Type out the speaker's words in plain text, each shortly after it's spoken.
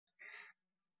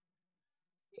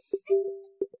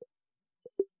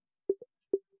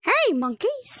Hey,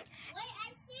 monkeys!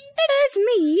 It is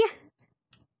me,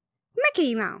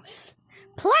 Mickey Mouse,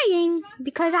 playing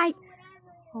because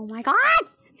oh my god!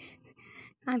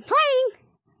 I'm playing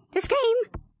this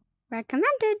game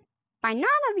recommended by none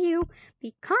of you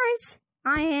because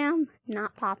I am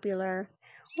not popular.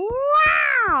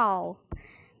 Wow!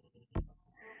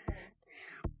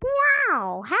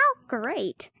 Wow, how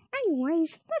great.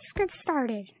 Anyways, let's get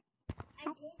started.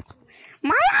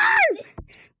 My arm!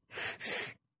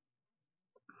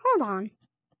 Hold on.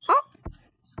 Oh.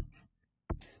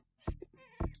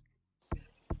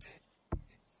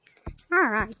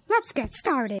 Alright, let's get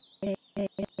started.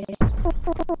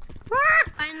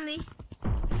 Finally.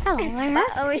 Hello there.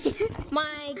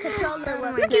 My controller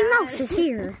was Mickey Mouse is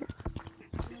here.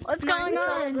 What's going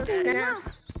on?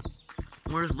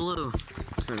 Where's Blue? I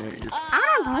don't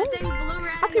know. I think Blue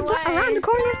ran Up your butt, away. around the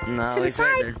corner, No, to the he's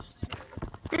right side.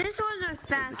 there. This was a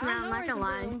fast round, not gonna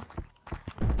lie.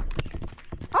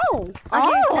 Oh!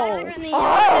 Okay,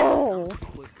 Oh!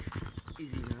 Quick,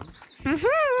 easy now.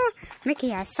 Mickey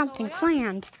has something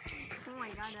planned. Oh my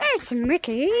god. It's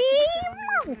Mickey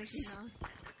Mouse.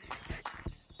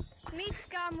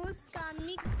 Miska, Muska,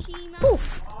 Mickey Mouse.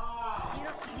 Poof!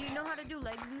 Do you know how to do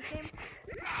legs in this game?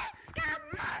 Miska,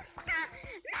 Muska,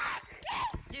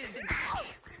 Dude.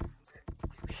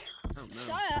 Oh no.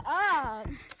 Shut up.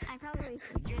 I probably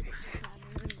scared the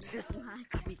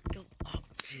Oh,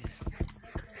 jeez.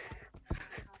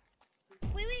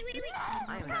 Wait. I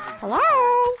am having Hello?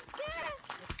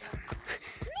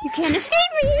 You can't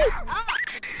escape me!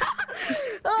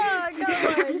 Oh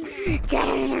god. Get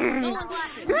in here! No one's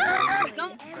laughing.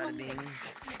 bada bing.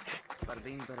 Bada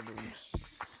bing, bada bing.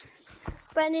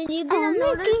 Brennan, you Oh, didn't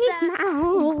notice Mickey that?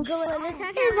 Mouse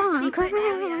is on crack.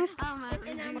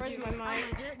 Where's my mic?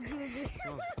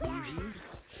 Oh, Eugene?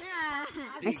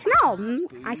 I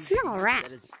smell a rat.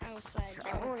 That is...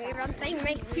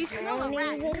 You smell a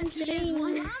rat.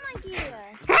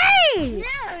 Hey!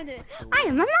 I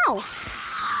am a mouse.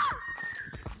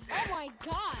 Oh my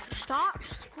god. Stop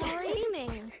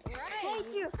screaming. Hey,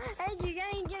 you gotta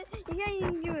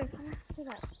do it. Sit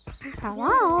up.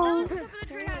 Hello?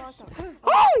 You're welcome.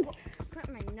 Oh! Put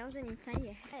my nose inside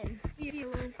your head.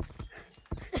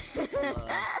 Okay.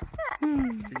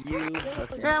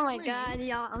 Oh my god,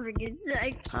 y'all are freaking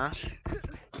sick. Huh?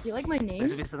 You like my There's name?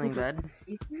 gonna be something bad?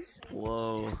 Faces?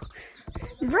 Whoa.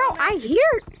 Bro, I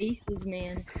hear... Faces,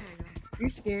 man. You're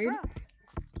scared?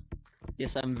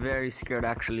 Yes, I'm very scared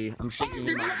actually. I'm shaking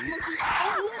in my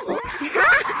boots.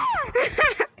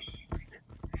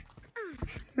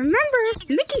 Remember,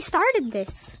 Mickey started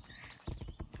this.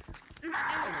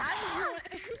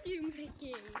 You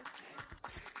Mickey.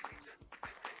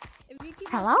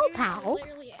 Hello, pal.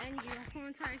 Literally end your whole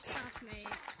entire stuff, mate.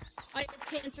 I have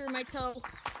cancer in my toe.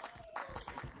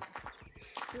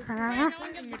 No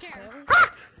one gives a care.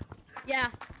 Yeah.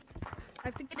 I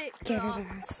have to get it. Get his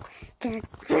ass. Get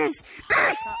his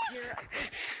ass.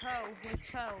 Your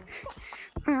toe.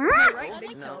 Right,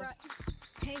 big No. toe.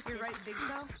 Hey, You're right, big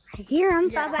toe. I hear him.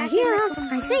 Yeah. I hear him.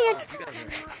 I see it.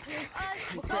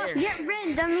 There. Get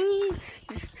rid, dummies.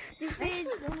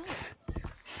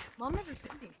 Mom never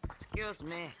told me. Excuse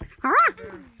me. Ah!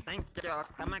 Thank you.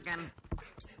 Come again.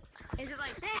 Is it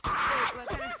like what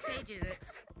kind of stage is it?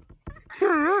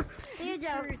 Ah! You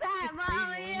just fat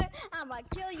mama here. I'm gonna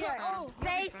kill your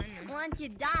face once you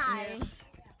die.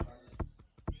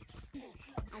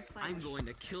 I'm going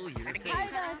to kill you. I'm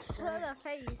gonna kill the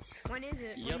face. When is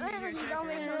it? Yep. Literally don't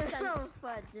make no sense.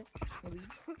 Fudge.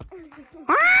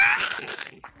 Ah!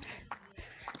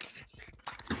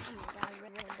 Oh my god, we're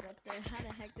gonna get up there. How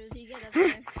the heck does he get up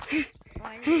there?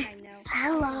 Why did I know?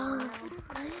 Hello.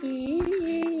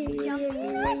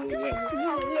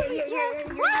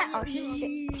 Oh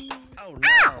shit. Oh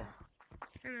no.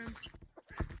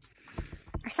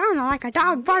 I sounded like a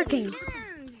dog barking.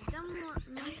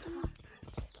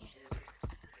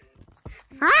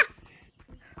 Ah!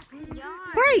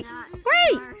 Wait!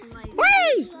 Wait!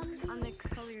 On the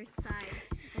color side.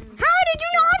 How did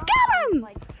you not get him?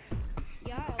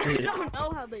 I don't know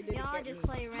how they did Y'all it. just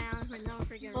play around for no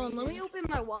freaking Hold on, let me reason. open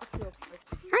my watch real quick.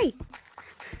 Hey!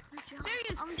 There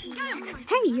he is.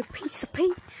 Hey, you piece of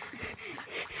pee!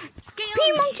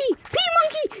 Pee monkey! Pee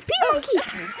monkey! Pee monkey!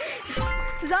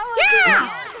 Is that what Yeah!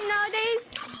 nowadays?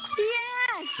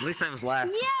 Yes! At least I was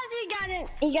last. Yes, he got it.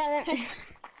 He got it.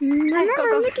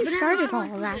 Remember, Mickey started all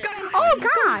that. Oh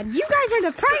God! You guys are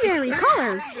the primary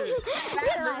colors.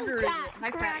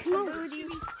 My fat.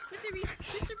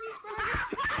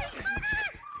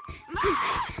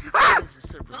 This is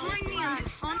super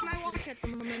On my watch at the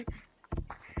moment.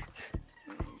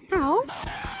 No.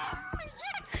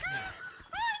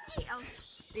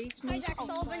 Basement. Jack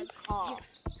Sullivan. Oh,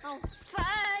 Oh,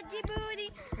 fudgy booty.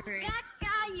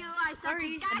 Gaga, you are such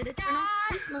sorry. a I did it turn off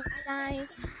basement, guys.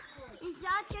 You're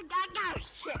such a gaga.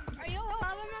 Shit. Are you a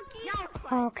lava monkey?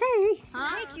 No. Okay,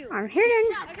 Huh? Thank you. I'm hidden.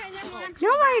 Okay, next time.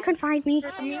 Nobody can find me.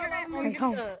 I'm I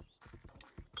hope. just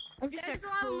There's a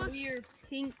a lot of clear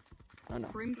pink Oh no.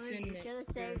 crimson. You should have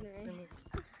saved me.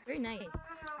 Very nice. I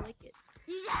like it.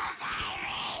 You should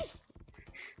have saved me.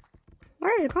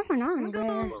 What is going on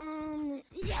there?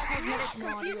 Cosmetic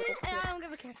mod. I don't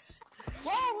give a care.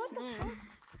 Wow, what the fuck?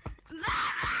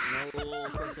 No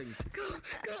cursing.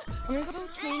 I'm gonna go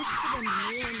change to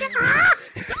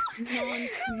the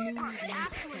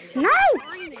No!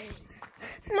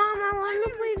 Mom, I want to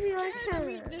play the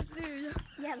other. This dude.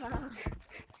 Yeah,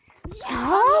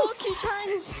 No! keep trying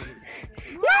to.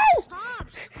 No! Stop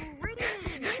screaming.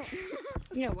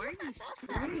 Yeah, why are you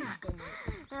screaming so much? Oh my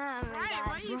God. Why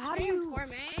are you How do screaming you? for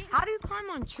me? How do you climb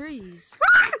on trees?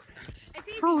 It's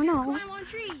easy. Oh, just no. climb on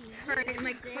trees.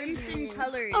 My crimson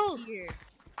color is Oh. here.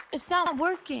 It's not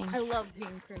working. I love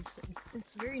being crimson.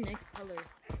 It's a very nice color.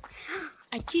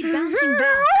 I keep bouncing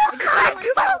back. Oh God!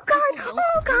 Oh God!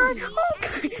 Oh God! Oh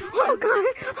God! Oh God!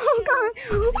 Oh God!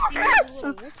 Oh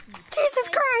God! Jesus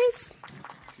Christ!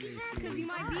 Because you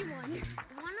might be one.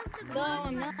 One of the. No,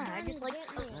 I'm not. I just like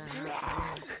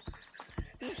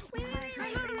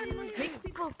makes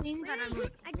people think that I'm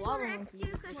like I just lava wanna ask monkey you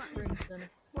with 'cause- crimson.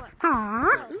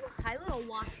 Aww. Hi, little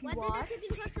washy What wash. did the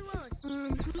tipping supposed to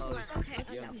load? Oh, Okay.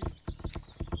 yeah.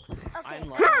 Okay. I'm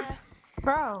like,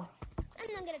 Bro. I'm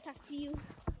not gonna talk to you.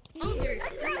 Oh, there's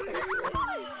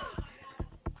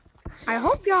I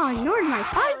hope y'all ignored my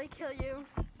fight. I'll kill you.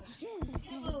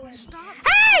 Stop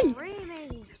Hey!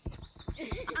 screaming.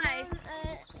 Hi.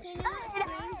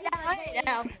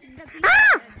 Now.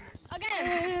 Ah!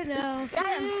 Okay.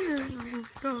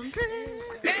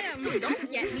 Damn,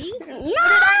 don't get me. No!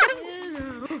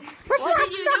 What's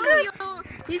up, sucker?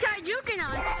 You tried juking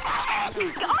us.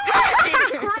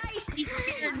 Christ, he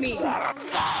scared me. Alright,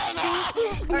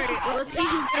 well, let's see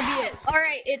who's gonna be it.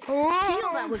 Alright, it's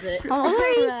Teal that was it.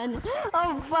 Alright.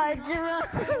 Oh, fudge.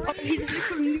 Oh, he's the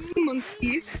canoe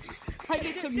monkey. Hi,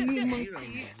 the canoe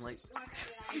monkey. like,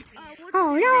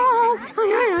 Oh no!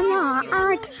 Oh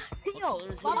no! Teal,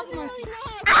 Bob monkey.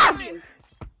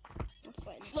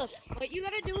 Look, what you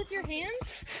gotta do with your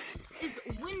hands is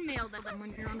windmill them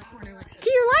when you're on the corner like this. Do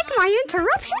you like my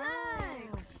interruption?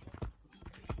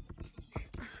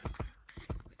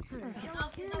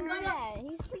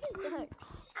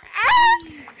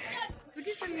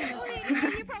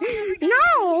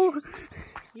 No!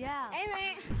 Yeah. Hey,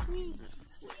 mate.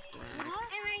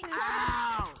 Hey, mate.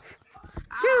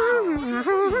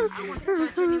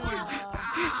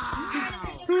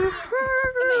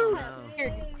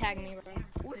 Here, tag me, bro.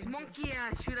 Which monkey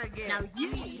ass should I get? Now you,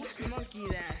 Monkey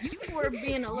ass. you were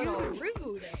being a little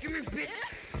rude. Give me bitch.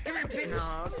 Give me bitch.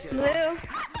 No, okay. Blue.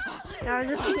 That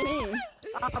was just me.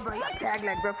 Oh, bro, you tag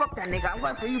like, bro. Fuck that nigga. I'm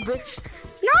going for you, bitch.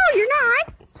 No, you're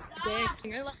not! Dang,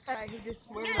 you're like that. You just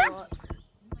swear a lot.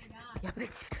 Yeah,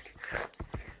 bitch.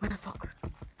 Motherfucker.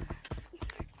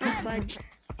 Fudge.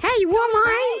 Hey, you want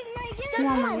mine? You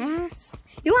want my ass?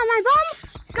 You want my bum?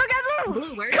 Go get Blue.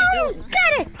 Blue, where are you Come going?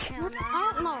 get it! I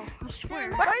don't know. I swear.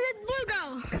 Where did Blue go?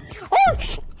 Oh,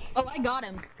 Oh, I got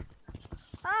him.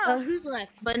 Oh, Who's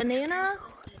left? Banana?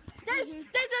 there's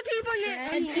the people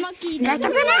in the monkey. that's a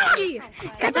banana!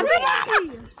 That's a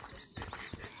banana!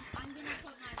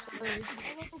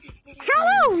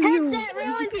 Hello, you!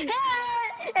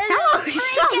 Hello,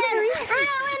 strawberry!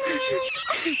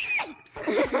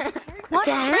 What?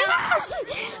 Damn it!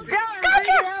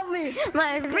 Gotcha! Help me.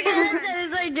 My freaking headset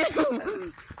is like this.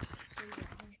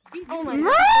 Oh my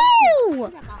No!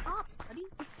 God.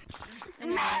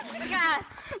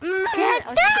 Get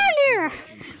down here!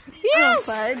 Yes!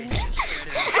 You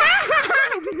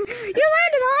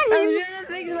landed on I'm him! gonna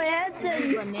fix my headset.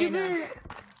 Banana.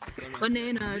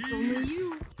 Banana, it's only you.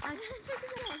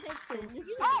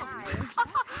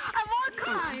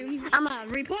 I'm gonna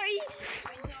report you.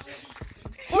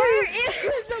 Where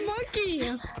is the monkey?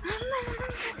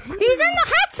 He's in the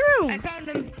hat room! Found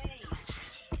him.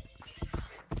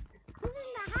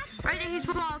 Right there, he's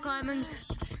wall climbing.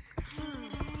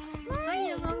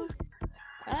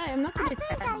 Hi, I'm not gonna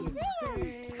tag you.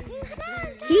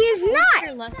 He is not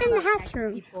You're less in the about hat tag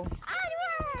room. people.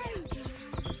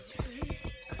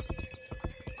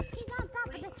 He's on top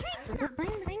of the tree stump.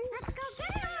 Let's go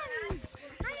get him.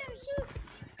 I am shoot.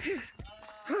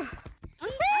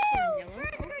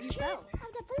 You fell. Of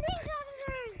the police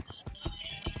officers.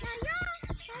 Now y'all have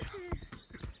to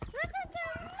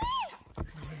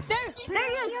listen to me. There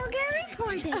he is. You'll get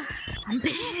reported. I'm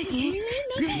begging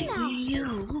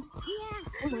you.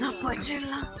 So put your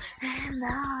love hand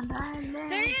on my leg.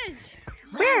 There he is.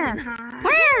 Where?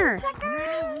 Where?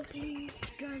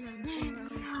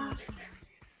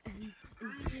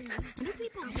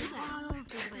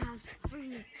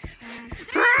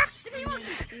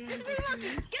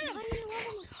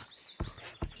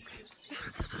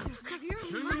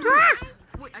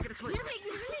 Wait, I gotta switch.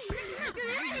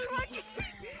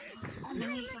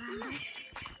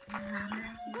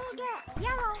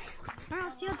 Yellow, or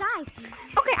else you'll die.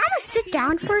 Okay, I'm gonna sit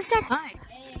down for a sec. Hi.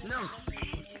 No.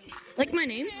 Like my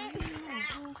name?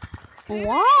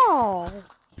 Whoa.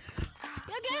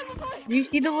 Do you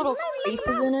see the little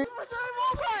spaces in it?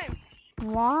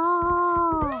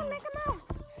 Wow.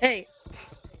 Hey.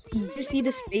 Do you see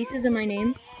the spaces in my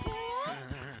name?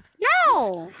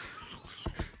 No.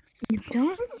 You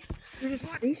don't? There's a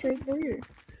space right there.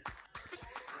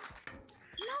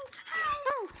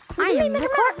 I am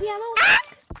recording.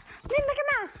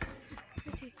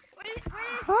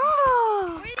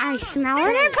 Oh, I smell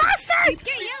an imposter.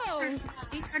 Get yellow!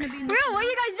 He's trying to be Bro, what are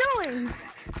you guys doing?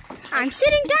 I'm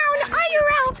sitting down,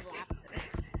 IRL.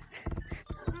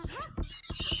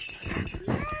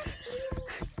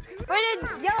 Where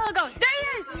did yellow go? There he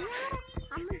is!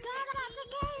 I'm a dog about the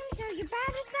game, so you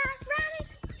better start running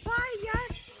for your...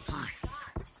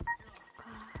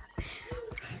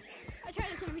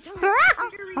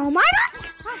 Oh my god!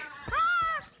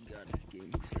 God, this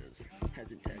game, he says.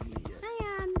 Hasn't tagged me yet. I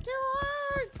am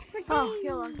George for Oh,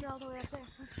 you're all the way up there.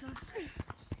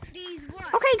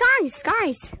 Okay,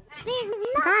 guys.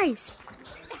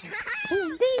 Who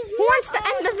wants to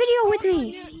end the video with me?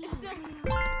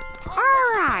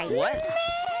 Alright. What?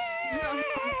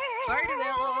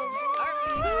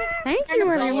 Thank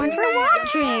you everyone for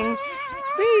watching.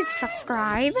 Please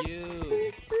subscribe.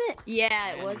 You.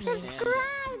 Yeah, it was me.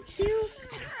 Subscribe to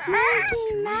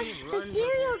Monkey Max the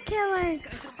Serial Killer.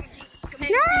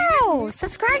 No!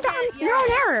 Subscribe to Unknown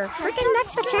Error. Freaking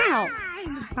that's the channel.